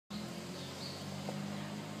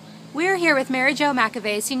We're here with Mary Jo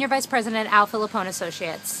McAvey, Senior Vice President at Filippone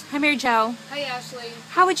Associates. Hi, Mary Jo. Hi, Ashley.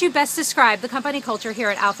 How would you best describe the company culture here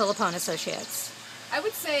at Filippone Associates? I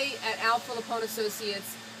would say at Filippone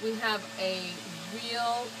Associates, we have a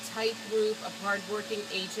real tight group of hardworking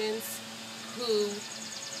agents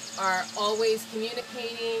who are always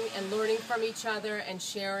communicating and learning from each other and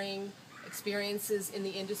sharing experiences in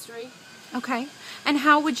the industry. Okay. And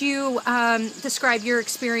how would you describe your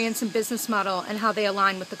experience and business model and how they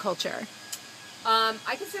align with the culture?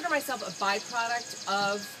 I consider myself a byproduct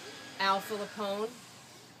of Al Filippone,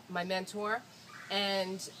 my mentor,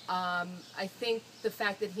 and I think the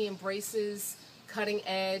fact that he embraces cutting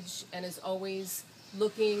edge and is always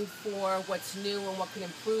looking for what's new and what can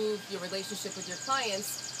improve your relationship with your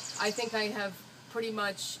clients, I think I have pretty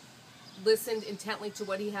much listened intently to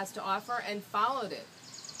what he has to offer and followed it.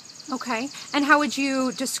 Okay. And how would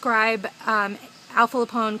you describe Al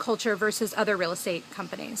Filippone culture versus other real estate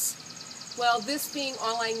companies? Well, this being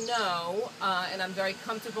all I know, and I'm very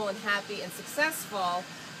comfortable and happy and successful,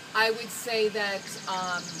 I would say that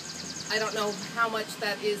I don't know how much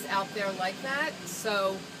that is out there like that.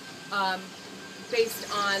 So based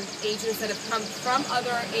on agents that have come from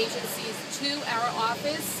other agencies to our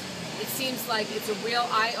office, it seems like it's a real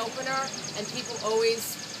eye-opener, and people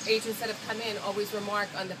always, agents that have come in always remark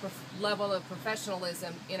on the level of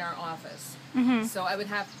professionalism in our office. Mm-hmm. So I would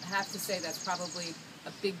have to say that's probably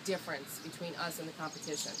a big difference between us and the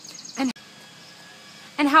competition.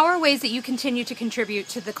 And how are ways that you continue to contribute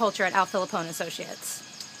to the culture at Al Filippone Associates?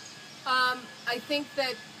 I think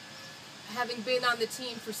that having been on the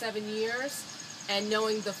team for 7 years and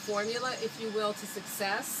knowing the formula, if you will, to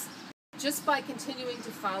success, just by continuing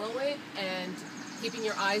to follow it and keeping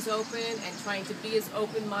your eyes open and trying to be as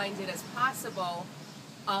open-minded as possible,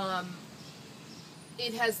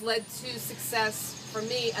 it has led to success for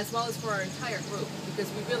me as well as for our entire group,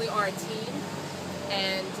 because we really are a team,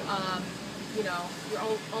 and you know, you're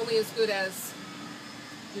only as good as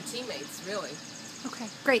your teammates, really. Okay,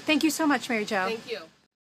 great. Thank you so much, Mary Jo. Thank you.